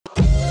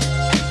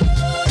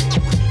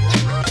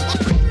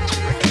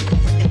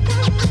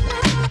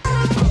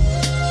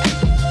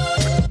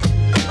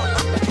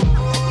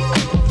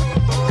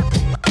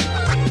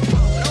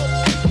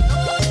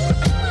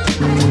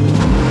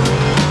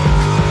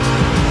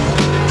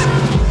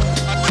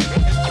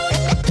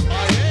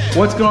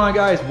What's going on,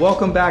 guys?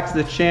 Welcome back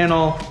to the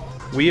channel.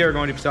 We are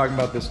going to be talking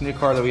about this new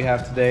car that we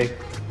have today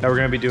that we're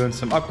going to be doing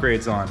some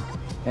upgrades on.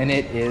 And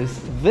it is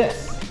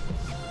this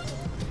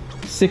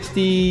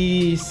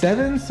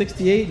 67,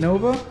 68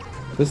 Nova.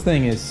 This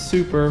thing is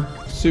super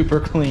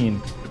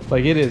clean.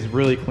 Like, it is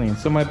really clean.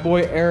 So my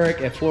boy Erik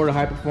at Florida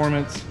High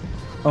Performance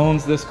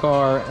owns this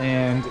car,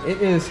 and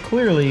it is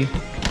clearly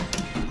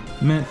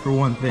meant for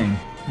one thing,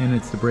 and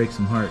it's to break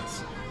some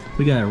hearts.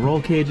 We got a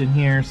roll cage in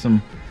here,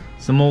 some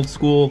old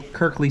school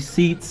Kirkley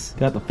seats,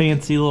 got the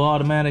fancy little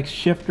automatic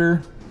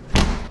shifter.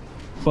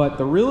 But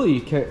the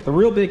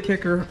real big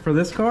kicker for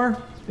this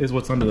car is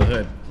what's under the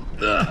hood.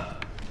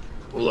 Ugh.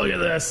 Look at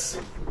this.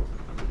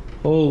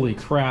 Holy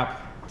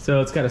crap.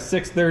 So it's got a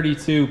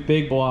 632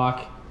 big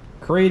block,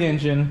 crate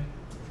engine,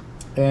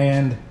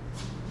 and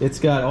it's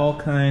got all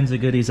kinds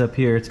of goodies up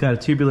here. It's got a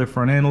tubular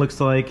front end, looks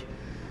like,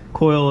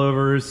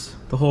 coilovers,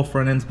 the whole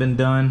front end's been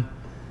done.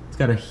 It's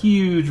got a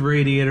huge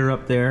radiator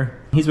up there.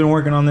 He's been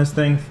working on this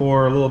thing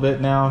for a little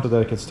bit now so that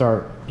it could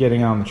start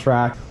getting on the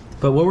track.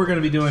 But what we're going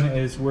to be doing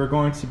is we're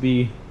going to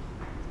be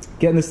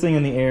getting this thing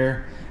in the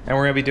air, and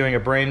we're going to be doing a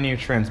brand new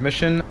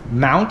transmission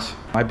mount.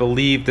 I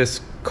believe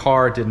this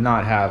car did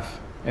not have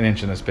an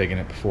engine this big in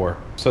it before.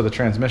 So the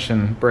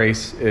transmission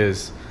brace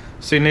is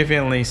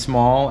significantly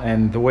small,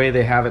 and the way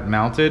they have it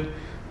mounted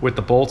with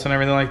the bolts and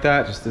everything like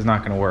that just is not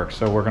going to work.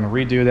 So we're going to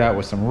redo that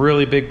with some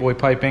really big boy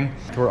piping.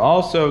 We're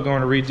also going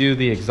to redo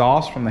the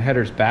exhaust from the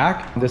headers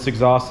back. This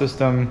exhaust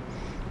system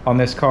on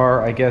this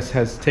car, I guess,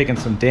 has taken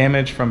some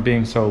damage from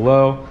being so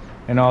low,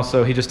 and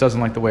also he just doesn't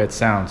like the way it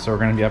sounds. So we're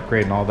going to be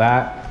upgrading all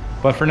that.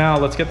 But for now,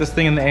 let's get this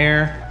thing in the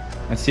air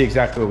and see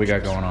exactly what we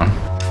got going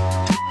on.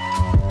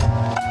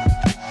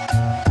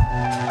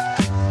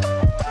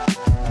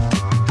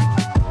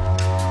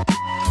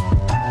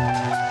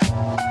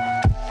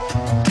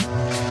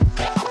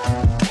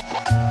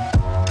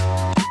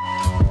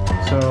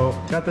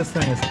 Got this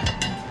thing as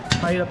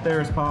tight up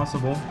there as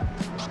possible,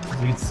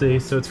 as you can see.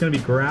 So it's going to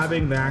be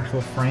grabbing the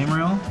actual frame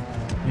rail,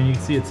 and you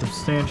can see it's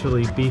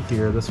substantially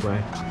beefier this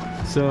way.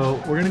 So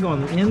we're going to go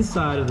on the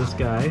inside of this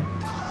guy,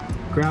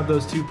 grab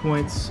those 2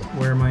 points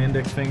where my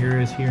index finger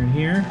is here and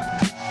here.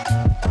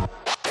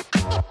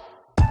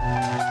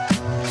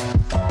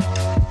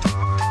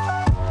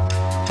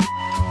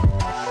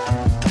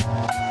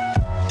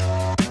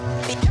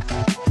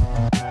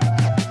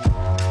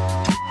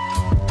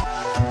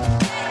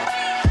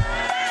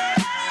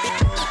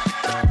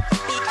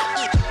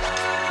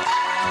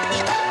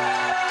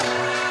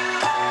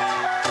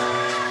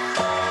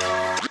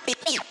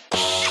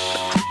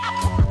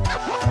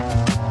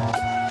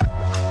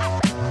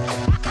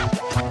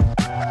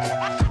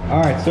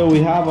 Alright, so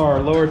we have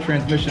our lower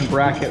transmission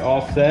bracket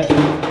all set,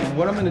 and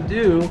what I'm going to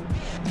do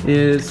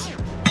is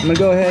I'm going to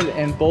go ahead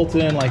and bolt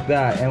it in like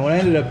that. And what I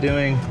ended up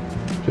doing,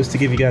 just to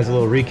give you guys a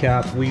little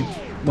recap, we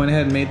went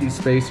ahead and made these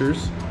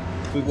spacers.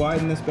 We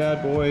widened this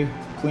bad boy,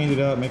 cleaned it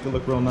up, make it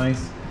look real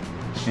nice,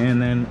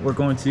 and then we're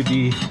going to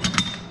be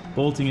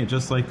bolting it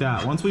just like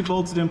that. Once we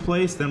bolt it in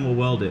place, then we'll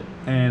weld it.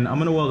 And I'm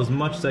going to weld as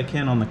much as I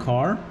can on the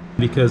car,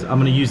 because I'm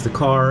going to use the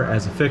car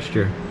as a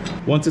fixture.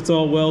 Once it's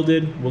all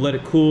welded, we'll let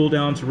it cool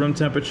down to room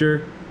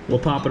temperature. We'll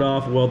pop it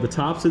off, weld the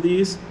tops of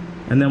these,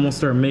 and then we'll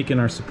start making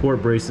our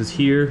support braces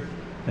here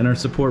and our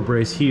support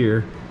brace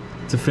here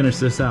to finish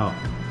this out.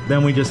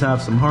 Then we just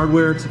have some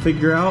hardware to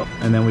figure out,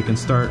 and then we can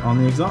start on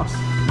the exhaust.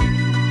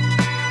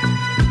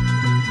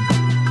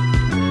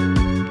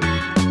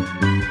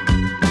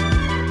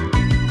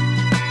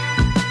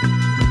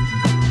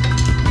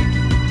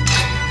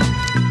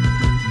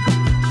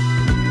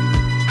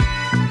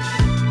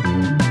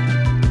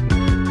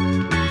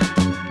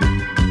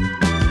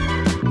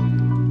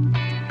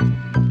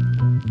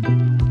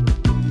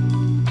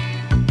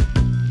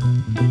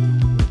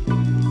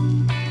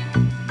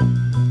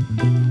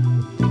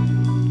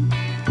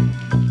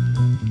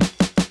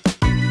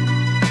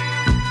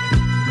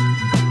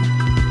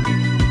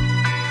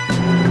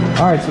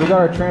 Alright, so we got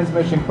our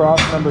transmission cross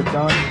member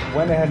done.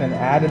 Went ahead and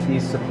added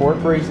these support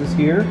braces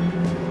here.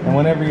 And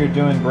whenever you're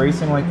doing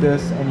bracing like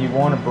this and you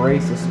want to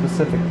brace a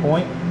specific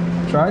point,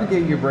 try to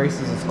get your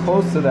braces as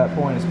close to that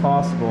point as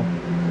possible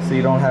so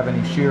you don't have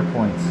any shear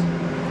points.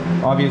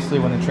 Obviously,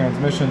 when the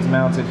transmission's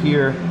mounted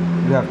here,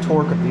 you have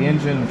torque of the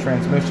engine, the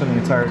transmission,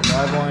 the entire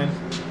driveline.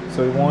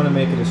 So you want to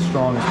make it as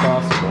strong as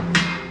possible.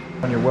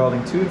 When you're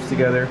welding tubes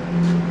together,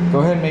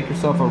 go ahead and make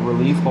yourself a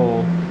relief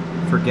hole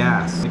for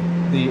gas.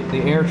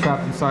 The air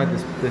trapped inside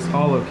this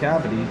hollow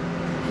cavity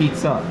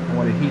heats up, and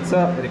when it heats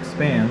up, it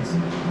expands,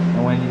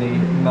 and when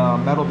the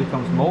metal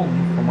becomes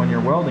molten from when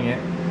you're welding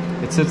it,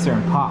 it sits there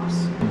and pops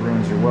and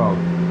ruins your weld.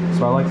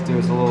 So what I like to do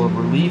is a little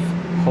relief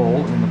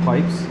hole in the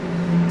pipes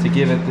to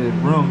give it the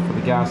room for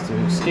the gas to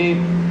escape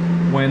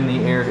when the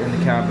air in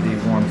the cavity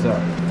warms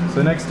up.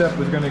 So next step,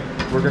 we're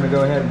gonna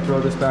go ahead and throw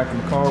this back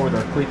in the car with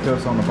our cleat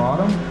coats on the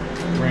bottom.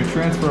 We're gonna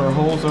transfer our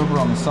holes over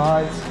on the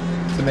sides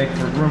to make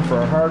room for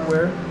our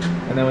hardware,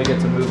 and then we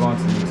get to move on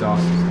to the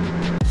exhaust system.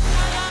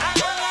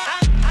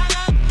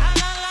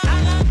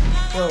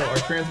 So our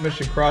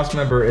transmission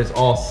crossmember is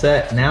all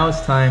set. Now it's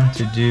time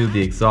to do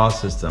the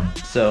exhaust system.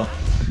 So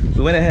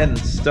we went ahead and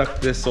stuck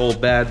this old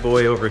bad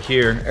boy over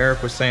here.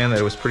 Eric was saying that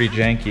it was pretty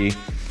janky.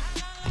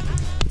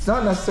 It's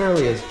not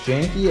necessarily as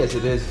janky as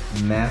it is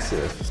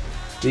massive.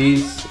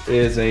 These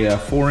is a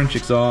 4-inch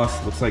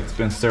exhaust, looks like it's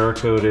been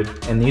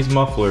Cerakoted, and these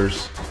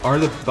mufflers are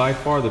by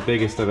far the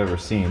biggest I've ever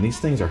seen. These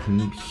things are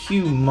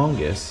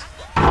humongous,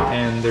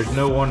 and there's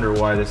no wonder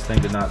why this thing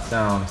did not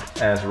sound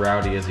as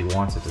rowdy as he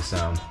wants it to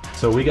sound.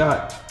 So we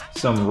got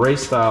some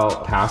race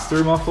style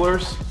pass-through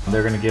mufflers.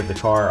 They're gonna give the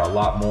car a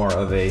lot more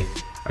of a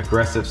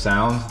aggressive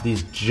sound.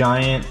 These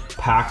giant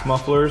packed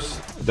mufflers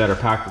that are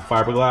packed with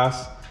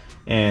fiberglass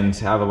and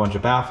have a bunch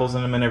of baffles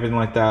in them and everything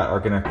like that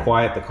are gonna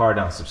quiet the car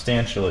down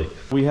substantially.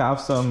 We have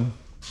some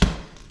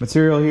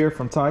material here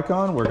from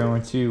Ticon. We're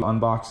going to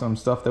unbox some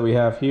stuff that we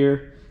have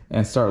here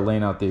and start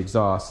laying out the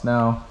exhaust.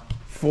 Now,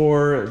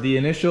 for the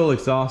initial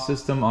exhaust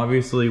system,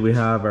 obviously we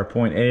have our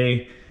point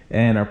A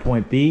and our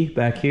point B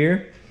back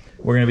here.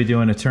 We're gonna be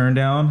doing a turn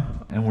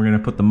down, and we're gonna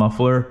put the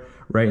muffler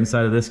right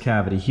inside of this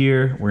cavity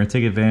here. We're gonna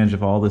take advantage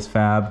of all this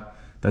fab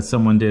that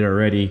someone did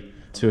already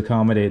to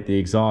accommodate the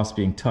exhaust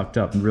being tucked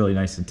up and really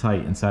nice and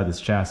tight inside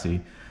this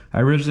chassis. I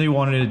originally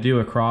wanted to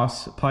do a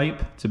cross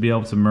pipe to be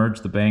able to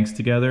merge the banks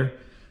together,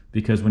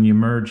 because when you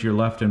merge your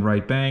left and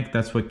right bank,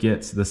 that's what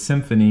gets the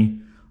symphony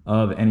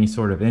of any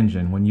sort of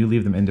engine. When you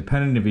leave them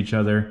independent of each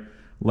other,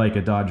 like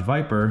a Dodge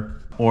Viper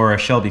or a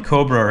Shelby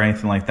Cobra or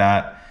anything like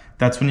that,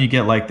 that's when you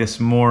get like this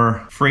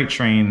more freight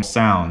train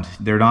sound.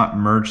 They're not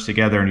merged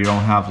together, and you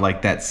don't have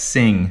like that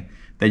sing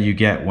that you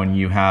get when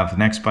you have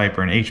an X-pipe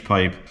or an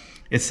H-pipe.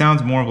 It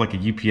sounds more of like a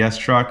UPS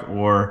truck,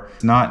 or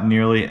it's not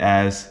nearly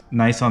as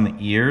nice on the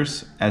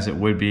ears as it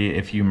would be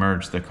if you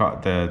merge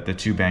the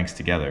two banks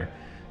together.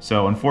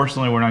 So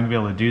unfortunately, we're not gonna be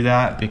able to do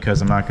that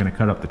because I'm not gonna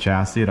cut up the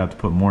chassis. I'd have to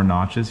put more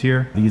notches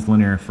here. These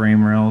linear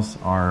frame rails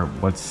are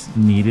what's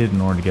needed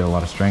in order to get a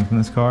lot of strength in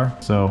this car.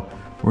 So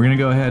we're gonna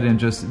go ahead and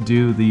just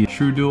do the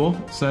true dual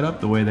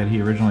setup the way that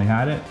he originally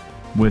had it,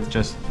 with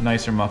just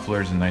nicer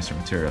mufflers and nicer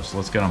materials. So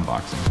let's get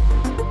unboxing.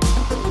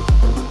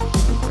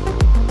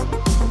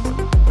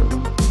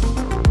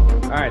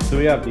 All right, so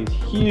we have these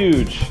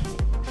huge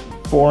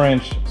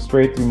 4-inch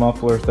straight through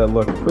mufflers that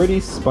look pretty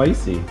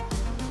spicy.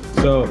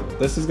 So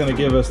this is gonna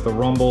give us the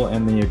rumble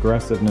and the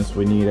aggressiveness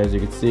we need. As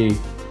you can see,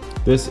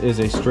 this is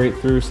a straight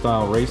through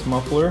style race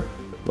muffler.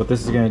 What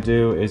this is gonna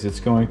do is it's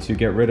going to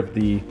get rid of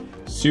the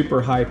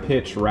super high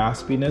pitch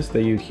raspiness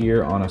that you'd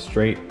hear on a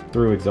straight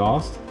through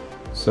exhaust.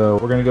 So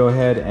we're gonna go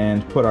ahead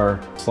and put our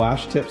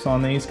slash tips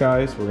on these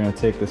guys. We're gonna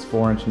take this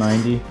 4-inch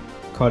 90,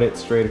 cut it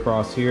straight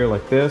across here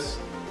like this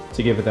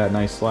to give it that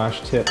nice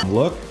slash tip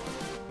look.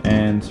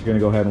 And you're gonna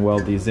go ahead and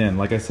weld these in.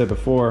 Like I said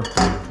before,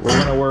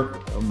 we're gonna work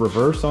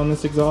reverse on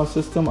this exhaust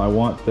system. I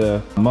want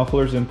the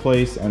mufflers in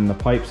place and the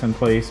pipes in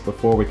place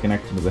before we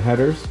connect them to the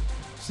headers,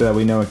 so that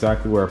we know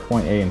exactly where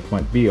point A and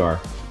point B are.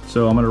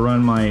 So I'm gonna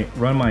run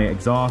my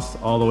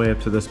exhaust all the way up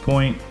to this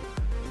point,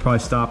 probably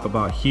stop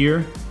about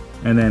here,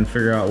 and then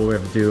figure out what we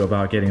have to do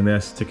about getting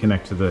this to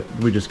connect to the,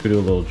 we just could do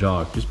a little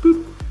jog, just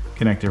boop,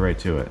 connect it right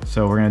to it.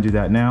 So we're gonna do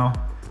that now,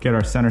 get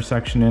our center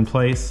section in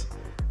place,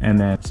 and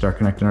then start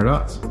connecting our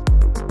dots.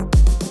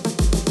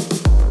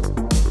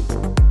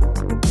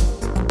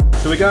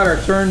 So we got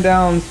our turn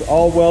downs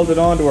all welded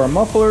onto our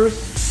mufflers.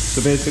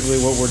 So basically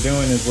what we're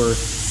doing is we're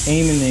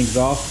aiming the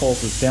exhaust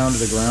pulses down to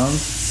the ground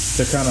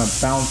to kind of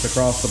bounce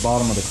across the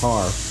bottom of the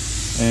car.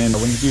 And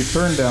when you do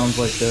turn downs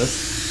like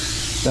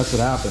this, that's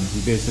what happens.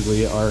 You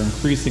basically are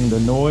increasing the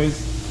noise.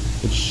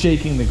 It's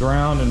shaking the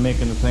ground and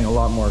making the thing a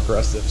lot more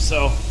aggressive.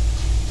 So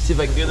see if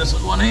I can do this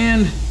with one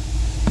hand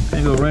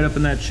and go right up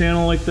in that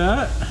channel like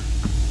that.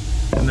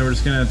 And then we're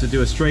just gonna have to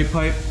do a straight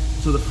pipe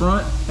to the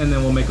front, and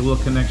then we'll make a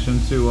little connection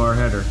to our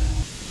header.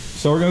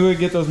 So we're gonna go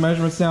get those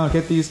measurements down,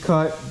 get these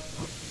cut,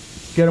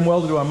 get them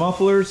welded to our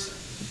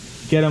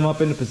mufflers, get them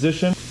up into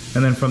position,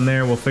 and then from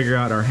there we'll figure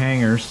out our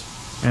hangers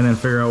and then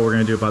figure out what we're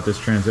gonna do about this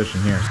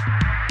transition here.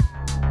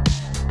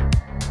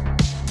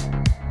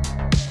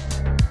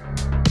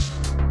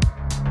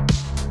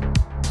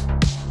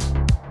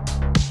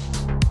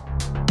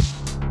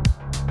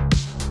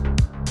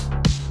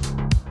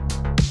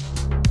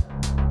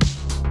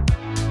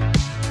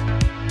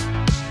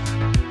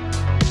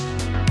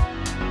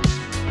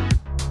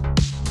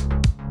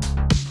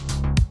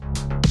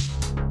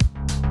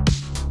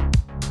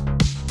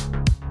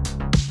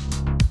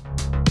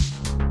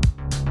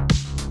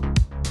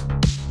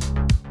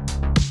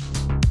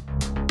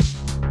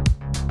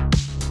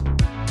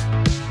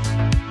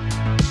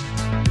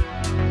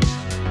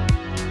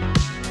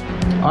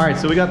 All right,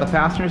 so we got the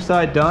passenger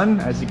side done.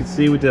 As you can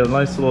see, we did a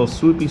nice little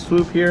swoopy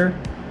swoop here.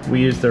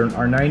 We used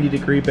our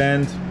 90-degree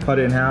bend, cut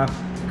it in half,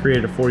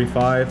 created a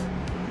 45,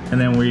 and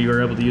then we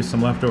were able to use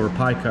some leftover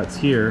pie cuts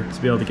here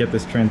to be able to get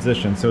this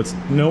transition. So it's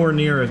nowhere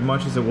near as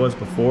much as it was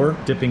before,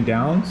 dipping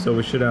down, so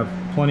we should have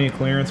plenty of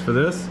clearance for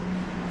this.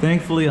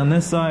 Thankfully, on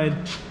this side,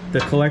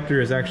 the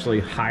collector is actually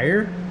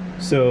higher,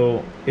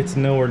 so it's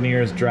nowhere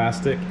near as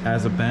drastic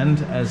as a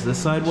bend as this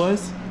side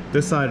was.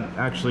 This side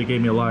actually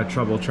gave me a lot of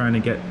trouble trying to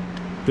get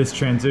this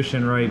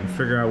transition right and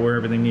figure out where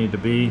everything needed to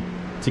be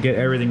to get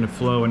everything to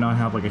flow and not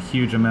have like a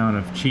huge amount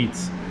of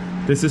cheats.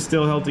 This is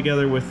still held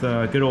together with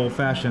good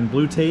old-fashioned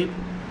blue tape.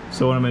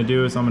 So what I'm going to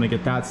do is I'm going to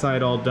get that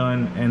side all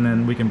done, and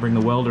then we can bring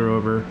the welder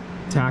over,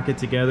 tack it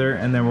together,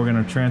 and then we're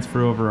going to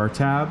transfer over our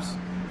tabs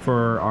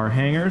for our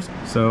hangers.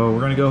 So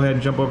we're going to go ahead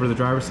and jump over to the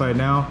driver's side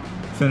now,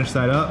 finish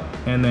that up,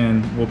 and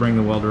then we'll bring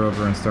the welder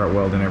over and start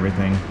welding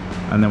everything,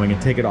 and then we can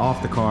take it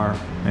off the car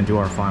and do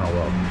our final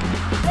weld.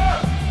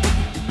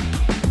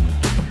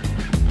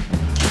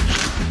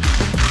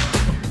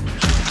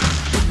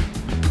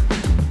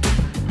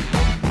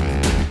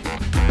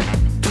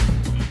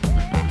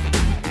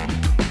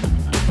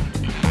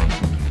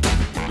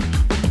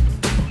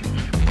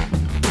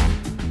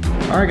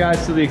 Alright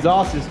guys, so the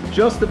exhaust is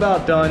just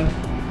about done.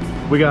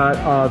 We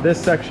got this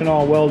section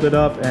all welded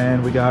up,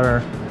 and we got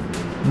our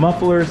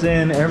mufflers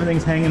in.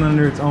 Everything's hanging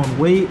under its own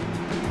weight.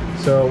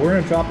 So we're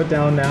going to drop it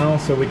down now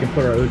so we can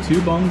put our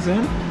O2 bungs in,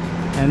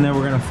 and then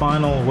we're going to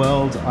final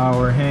weld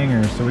our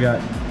hangers. So we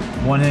got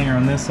one hanger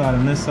on this side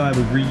and this side.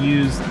 We've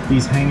reused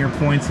these hanger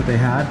points that they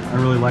had.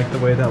 I really like the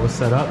way that was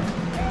set up.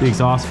 The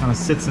exhaust kind of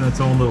sits in its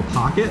own little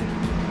pocket,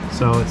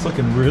 so it's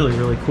looking really,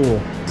 really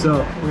cool.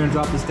 So we're going to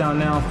drop this down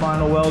now,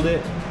 final weld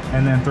it,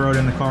 and then throw it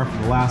in the car for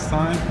the last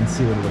time and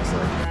see what it looks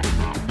like.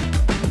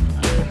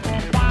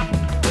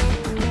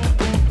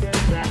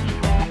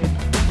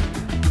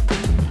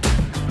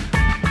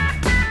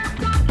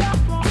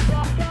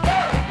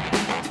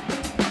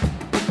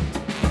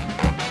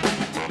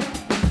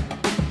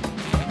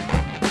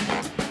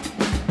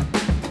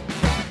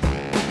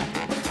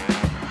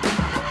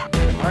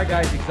 Alright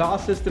guys,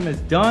 exhaust system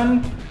is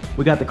done.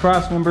 We got the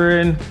cross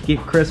member in.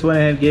 Chris went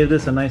ahead and gave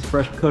this a nice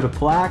fresh coat of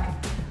black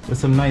with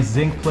some nice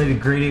zinc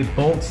plated grade 8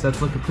 bolts.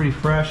 That's looking pretty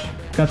fresh.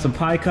 Got some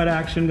pie cut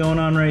action going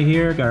on right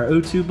here. Got our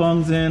O2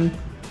 bungs in,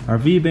 our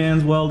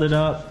V-bands welded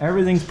up.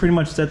 Everything's pretty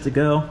much set to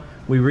go.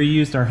 We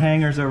reused our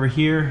hangers over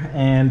here,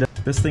 and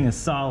this thing is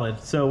solid.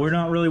 So we're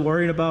not really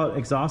worried about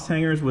exhaust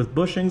hangers with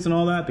bushings and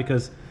all that,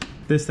 because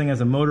this thing has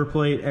a motor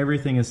plate.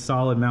 Everything is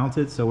solid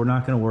mounted, so we're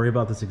not going to worry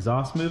about this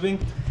exhaust moving.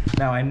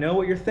 Now I know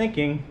what you're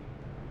thinking.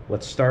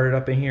 Let's start it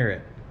up and hear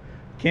it.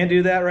 Can't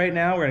do that right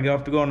now. We're gonna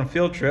have to go on a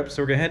field trip.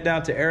 So we're gonna head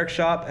down to Erik's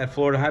shop at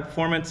Florida High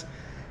Performance,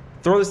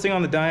 throw this thing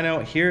on the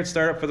dyno, hear it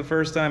start up for the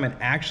first time, and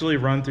actually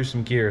run through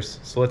some gears.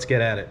 So let's get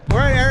at it.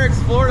 We're at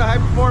Erik's Florida High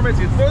Performance.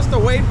 You're supposed to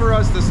wait for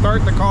us to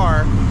start the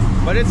car,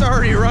 but it's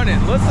already running.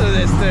 Listen to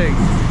this thing.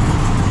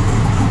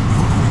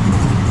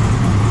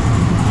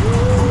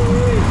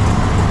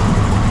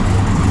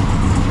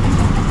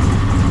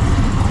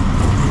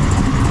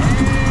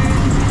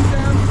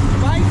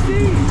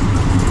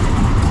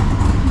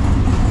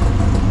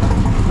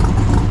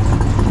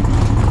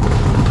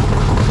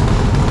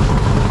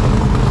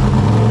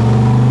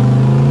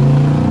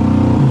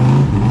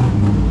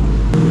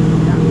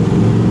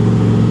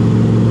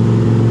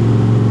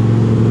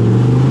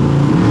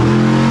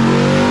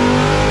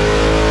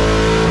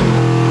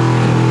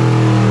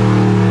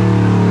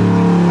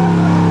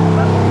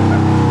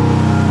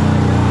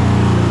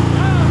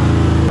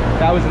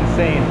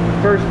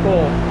 First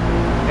pull,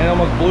 and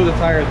almost blew the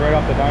tires right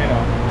off the dyno.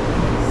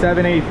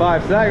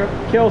 785, so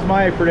that kills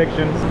my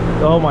predictions.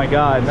 Oh my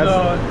god, that's,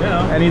 so, you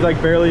know, and he's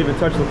like barely even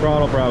touched the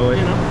throttle probably.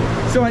 You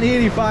know. So on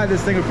E85,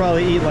 this thing would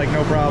probably eat like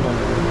no problem.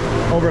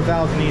 Over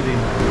 1,000 easy.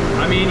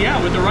 I mean,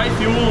 yeah, with the right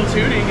fuel and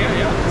tuning,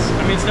 yeah.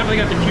 I mean, it's definitely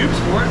got the cubes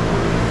for it.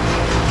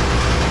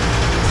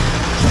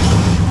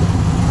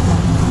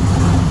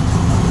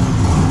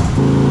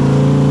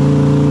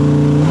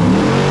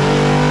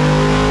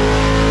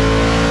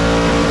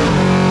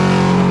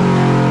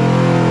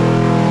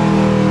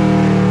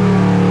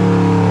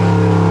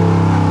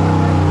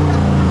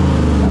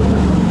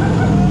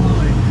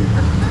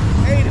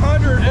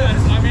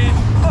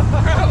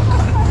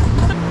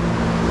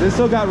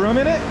 Still got room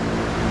in it?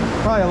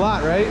 Probably a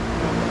lot, right?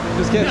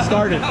 Just getting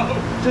started.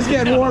 Just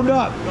getting warmed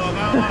up.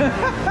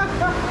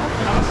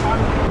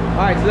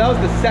 Alright, so that was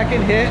the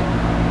second hit.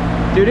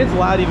 Dude, it's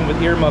loud even with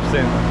earmuffs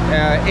in.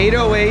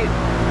 808,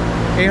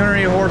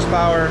 808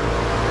 horsepower.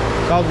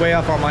 That was way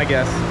off on my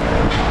guess.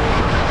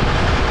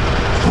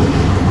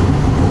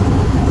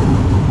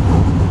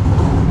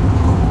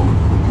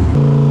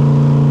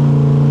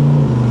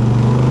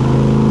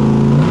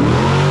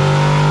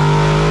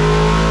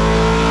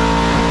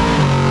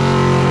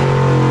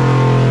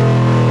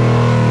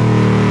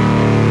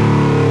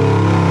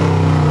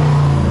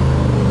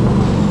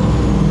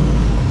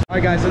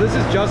 Guys, so this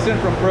is Justin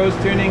from Pros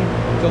Tuning,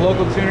 the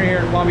local tuner here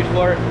in Palm Beach,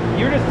 Florida.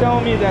 You were just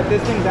telling me that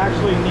this thing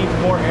actually needs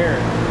more air.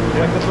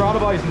 Yeah. Like the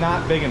throttle body's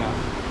not big enough.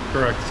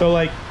 Correct. So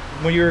like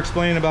when you were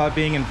explaining about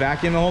being in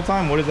vacuum the whole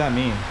time, what does that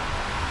mean?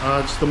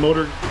 Just the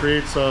motor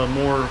creates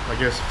more, I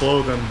guess,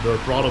 flow than the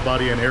throttle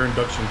body and air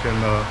induction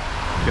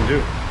can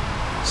do.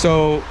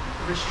 So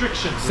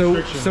restrictions.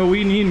 So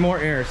we need more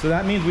air. So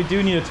that means we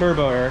do need a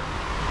turbo air.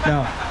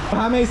 No.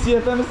 How many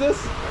CFM is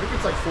this? I think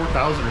it's like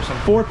 4,000 or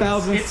something.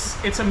 4,000.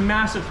 It's a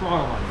massive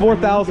throttle line.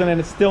 4,000, and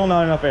it's still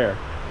not enough air.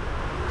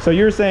 So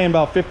you're saying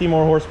about 50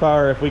 more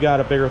horsepower if we got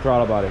a bigger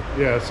throttle body?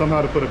 Yeah,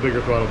 somehow to put a bigger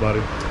throttle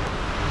body.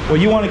 Well,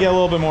 you want to get a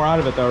little bit more out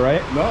of it though,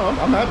 right? No,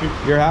 I'm happy.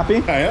 You're happy?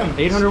 I am.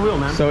 800 wheel,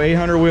 man. So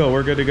 800 wheel,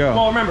 we're good to go.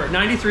 Well, remember,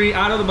 93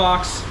 out of the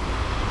box,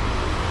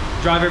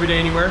 drive every day,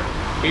 anywhere,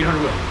 800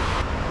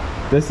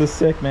 wheel. This is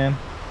sick, man.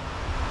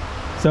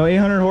 So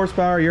 800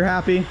 horsepower, you're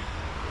happy?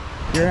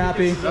 You're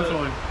happy?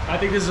 Definitely. I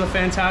think this is a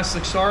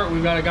fantastic start.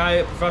 We've got a guy,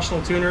 a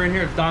professional tuner in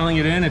here, dialing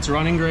it in. It's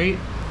running great.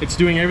 It's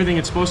doing everything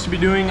it's supposed to be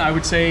doing. I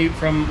would say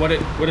from what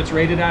it's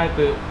rated at,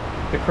 the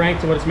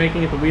crank to what it's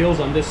making at the wheels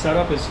on this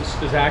setup is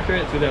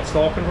accurate through that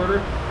stall converter.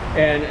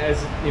 And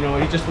as you know,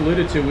 he just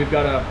alluded to, we've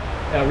got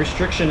a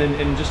restriction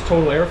in just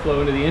total airflow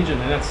into the engine,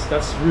 and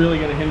that's really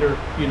going to hinder,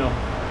 you know,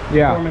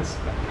 performance.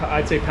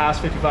 I'd say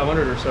past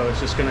 5,500 or so.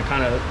 It's just going to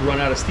kind of run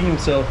out of steam.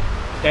 So,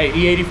 hey,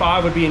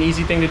 E85 would be an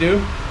easy thing to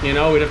do. You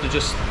know, we'd have to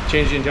just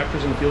change the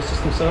injectors and the fuel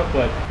system setup.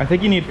 But I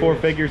think you need 4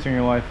 figures in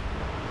your life.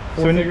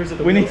 Four figures at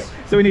the wheels?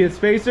 So we need a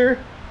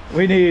spacer,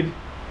 we need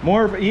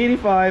more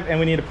E85, and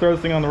we need to throw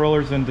this thing on the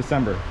rollers in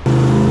December.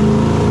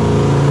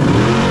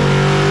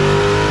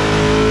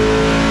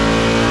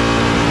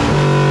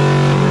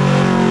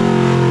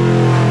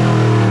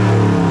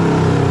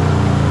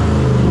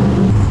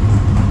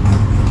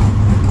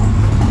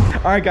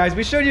 All right, guys,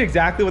 we showed you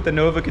exactly what the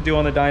Nova could do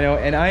on the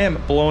dyno, and I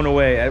am blown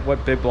away at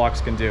what big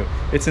blocks can do.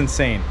 It's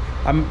insane.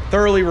 I'm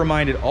thoroughly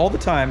reminded all the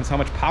time how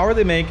much power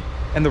they make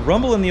and the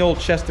rumble in the old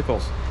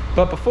chesticles.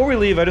 But before we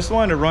leave, I just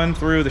wanted to run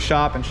through the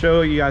shop and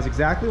show you guys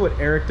exactly what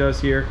Erik does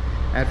here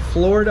at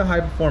Florida High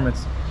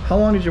Performance. How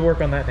long did you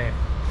work on that name?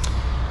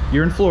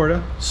 You're in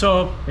Florida,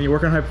 so and you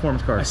work on high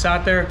performance cars. I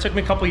sat there. It took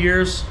me a couple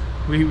years.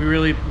 We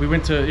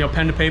went to, you know,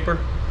 pen to paper.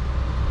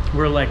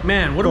 We're like,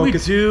 man, what do we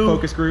do?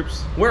 Focus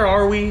groups. Where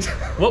are we?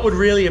 What would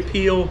really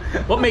appeal?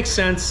 What makes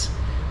sense?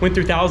 Went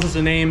through thousands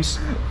of names.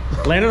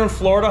 Landed on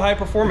Florida High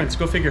Performance.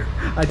 Go figure.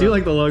 I do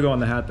like the logo on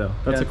the hat, though.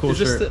 That's a cool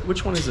shirt.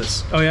 Which one is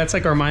this? Oh yeah, it's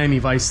like our Miami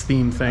Vice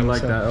theme thing. I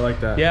like that. I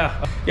like that.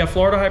 Yeah, yeah.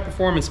 Florida High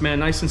Performance, man.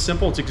 Nice and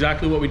simple. It's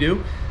exactly what we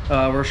do.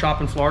 We're a shop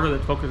in Florida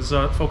that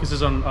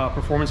focuses on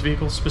performance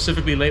vehicles,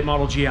 specifically late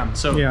model GM.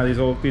 So yeah, these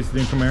new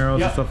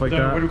Camaros and stuff like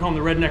that. What do we call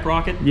them? The Redneck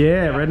Rocket.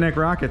 Yeah, Redneck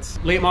Rockets.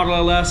 Late model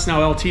LS,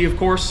 now LT, of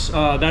course.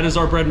 That is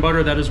our bread and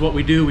butter. That is what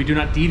we do. We do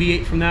not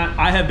deviate from that.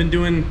 I have been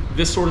doing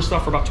this sort of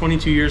stuff for about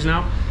 22 years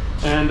now.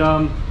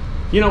 And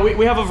you know,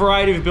 we have a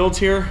variety of builds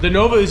here. The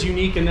Nova is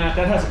unique in that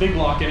has a big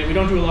block in it. We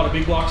don't do a lot of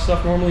big block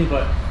stuff normally,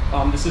 but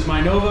this is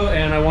my Nova,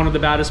 and I wanted the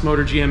baddest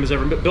motor GM has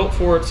ever built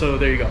for it, so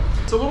there you go.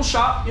 It's a little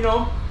shop, you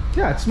know.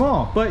 Yeah, it's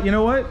small, but you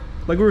know what?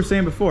 Like we were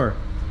saying before,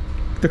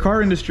 the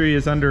car industry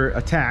is under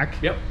attack.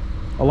 Yep.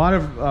 A lot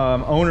of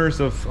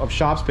owners of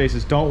shop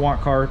spaces don't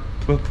want car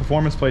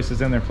performance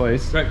places in their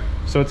place. Right.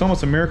 So it's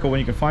almost a miracle when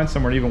you can find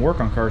somewhere to even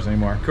work on cars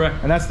anymore. Correct.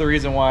 And that's the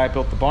reason why I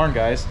built the barn,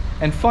 guys.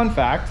 And fun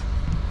fact,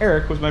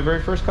 Erik was my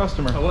very first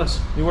customer. I was.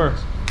 You were.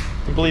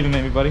 You believe in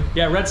me, buddy.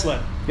 Yeah, Red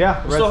Sled.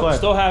 Yeah, Red Sled.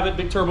 Still have it,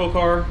 big turbo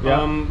car.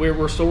 Yeah.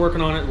 We're still working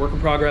on it, work in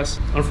progress.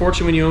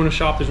 Unfortunately, when you own a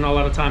shop, there's not a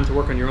lot of time to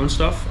work on your own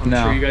stuff. I'm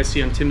sure you guys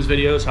see on Tim's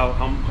videos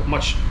how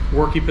much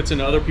work he puts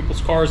into other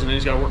people's cars, and then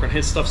he's got to work on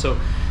his stuff. So,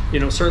 you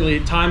know, certainly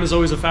time is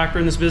always a factor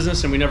in this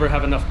business, and we never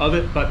have enough of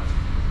it. But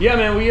yeah,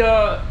 man,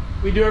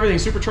 we do everything: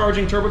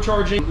 supercharging,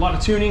 turbocharging. A lot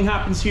of tuning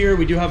happens here.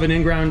 We do have an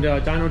in-ground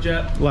dyno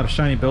jet. A lot of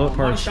shiny billet parts.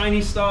 A lot of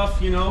shiny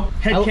stuff, you know,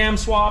 head cam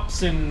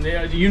swaps, and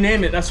you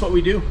name it. That's what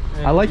we do.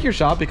 And I like your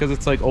shop because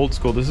it's like old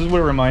school. This is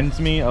what it reminds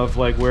me of,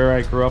 like where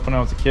I grew up when I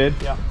was a kid.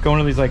 Yeah. Going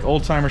to these like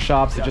old timer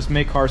shops that just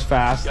make cars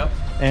fast. Yep.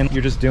 And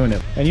you're just doing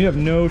it. And you have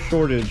no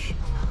shortage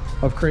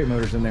of crate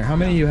motors in there. How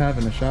many do you have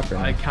in the shop right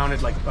now? I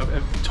counted like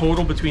a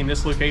total between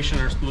this location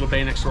and our little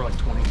bay next door, like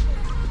 20.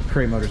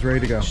 Crate motors ready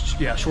to go.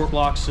 Yeah, short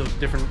blocks of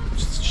different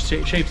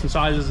shapes and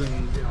sizes,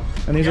 and you know.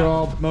 And these are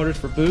all motors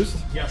for boost?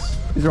 Yes.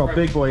 These are all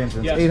big boy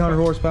engines. Yes. 800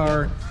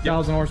 horsepower,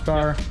 1,000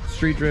 horsepower,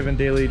 street driven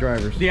daily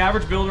drivers. The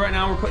average build right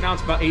now we're putting out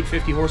is about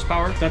 850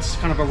 horsepower. That's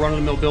kind of a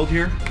run-of-the-mill build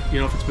here. You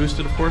know, if it's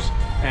boosted, of course,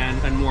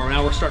 and more.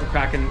 Now we're starting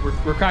cracking.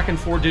 We're cracking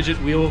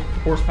 4-digit wheel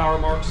horsepower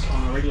marks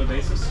on a regular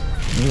basis.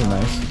 These are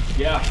nice.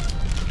 Yeah.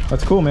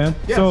 That's cool, man.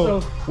 Yeah,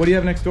 so what do you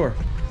have next door?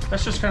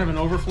 That's just kind of an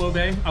overflow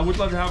bay. I would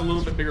love to have a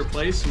little bit bigger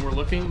place, and we're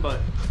looking, but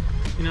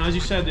you know, as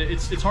you said,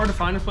 it's hard to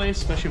find a place,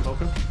 especially in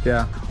Boca.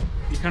 Yeah.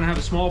 You kind of have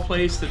a small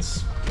place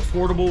that's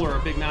affordable, or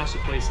a big massive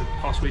place that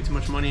costs way too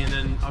much money, and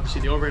then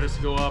obviously the overhead has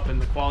to go up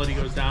and the quality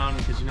goes down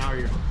because now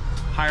you're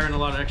hiring a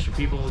lot of extra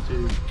people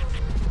to,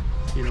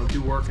 you know, do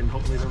work and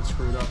hopefully don't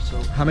screw it up.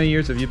 So how many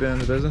years have you been in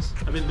the business?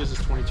 I've been in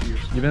business 22 years.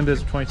 You've been in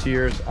business 22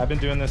 years. I've been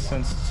doing this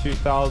since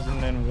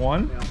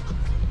 2001. Yeah.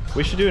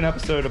 We should do an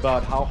episode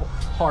about how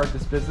hard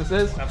this business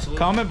is. Absolutely.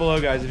 Comment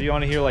below, guys, if you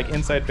want to hear like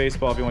inside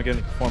baseball, if you want to get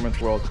into the performance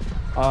world.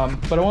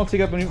 But I won't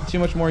take up too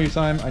much more of your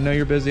time. I know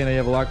you're busy. I know you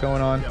have a lot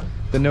going on. Yep.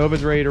 The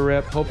Nova's ready to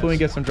rip. Hopefully we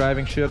get some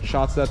driving shots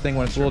of that thing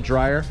when it's a little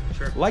drier.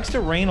 Sure. Likes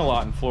to rain a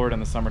lot in Florida in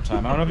the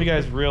summertime. I don't know if you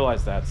guys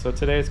realize that. So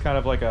today is kind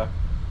of like a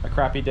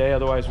crappy day.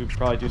 Otherwise we'd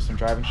probably do some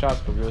driving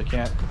shots, but we really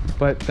can't.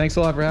 But thanks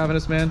a lot for having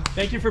us, man.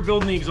 Thank you for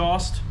building the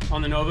exhaust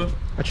on the Nova.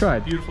 I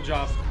tried. Beautiful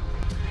job.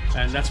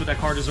 And that's what that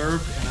car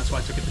deserved, and that's why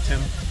I took it to Tim.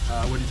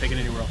 I wouldn't take it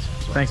anywhere else.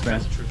 So Thanks, man.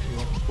 that's the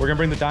truth. We're gonna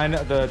bring the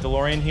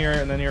DeLorean here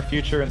in the near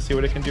future and see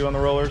what it can do on the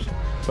rollers.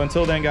 But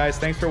until then, guys,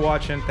 thanks for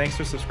watching, thanks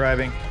for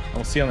subscribing, and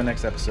we'll see you on the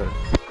next episode.